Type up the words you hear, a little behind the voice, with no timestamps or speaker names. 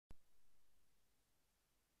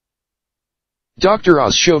Dr.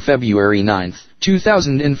 Oz Show February 9,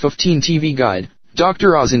 2015 TV Guide.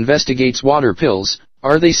 Dr. Oz investigates water pills.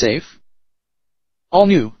 Are they safe? All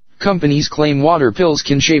new. Companies claim water pills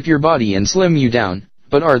can shape your body and slim you down,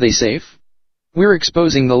 but are they safe? We're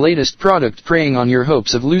exposing the latest product preying on your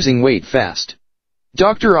hopes of losing weight fast.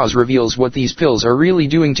 Dr. Oz reveals what these pills are really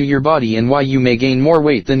doing to your body and why you may gain more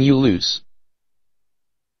weight than you lose.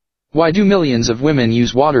 Why do millions of women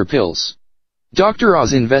use water pills? Dr.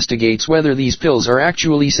 Oz investigates whether these pills are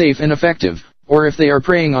actually safe and effective, or if they are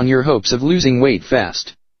preying on your hopes of losing weight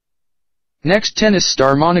fast. Next, tennis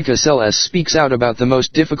star Monica Seles speaks out about the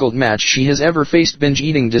most difficult match she has ever faced: binge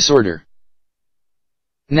eating disorder.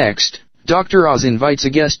 Next, Dr. Oz invites a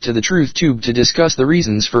guest to the Truth Tube to discuss the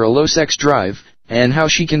reasons for a low sex drive, and how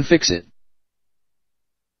she can fix it.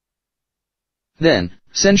 Then,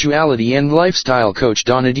 sensuality and lifestyle coach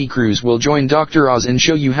Donna D. Cruz will join Dr. Oz and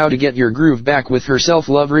show you how to get your groove back with her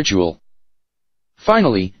self-love ritual.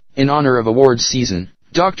 Finally, in honor of awards season,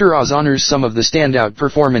 Dr. Oz honors some of the standout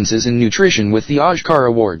performances in nutrition with the Ojkar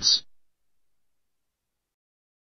Awards.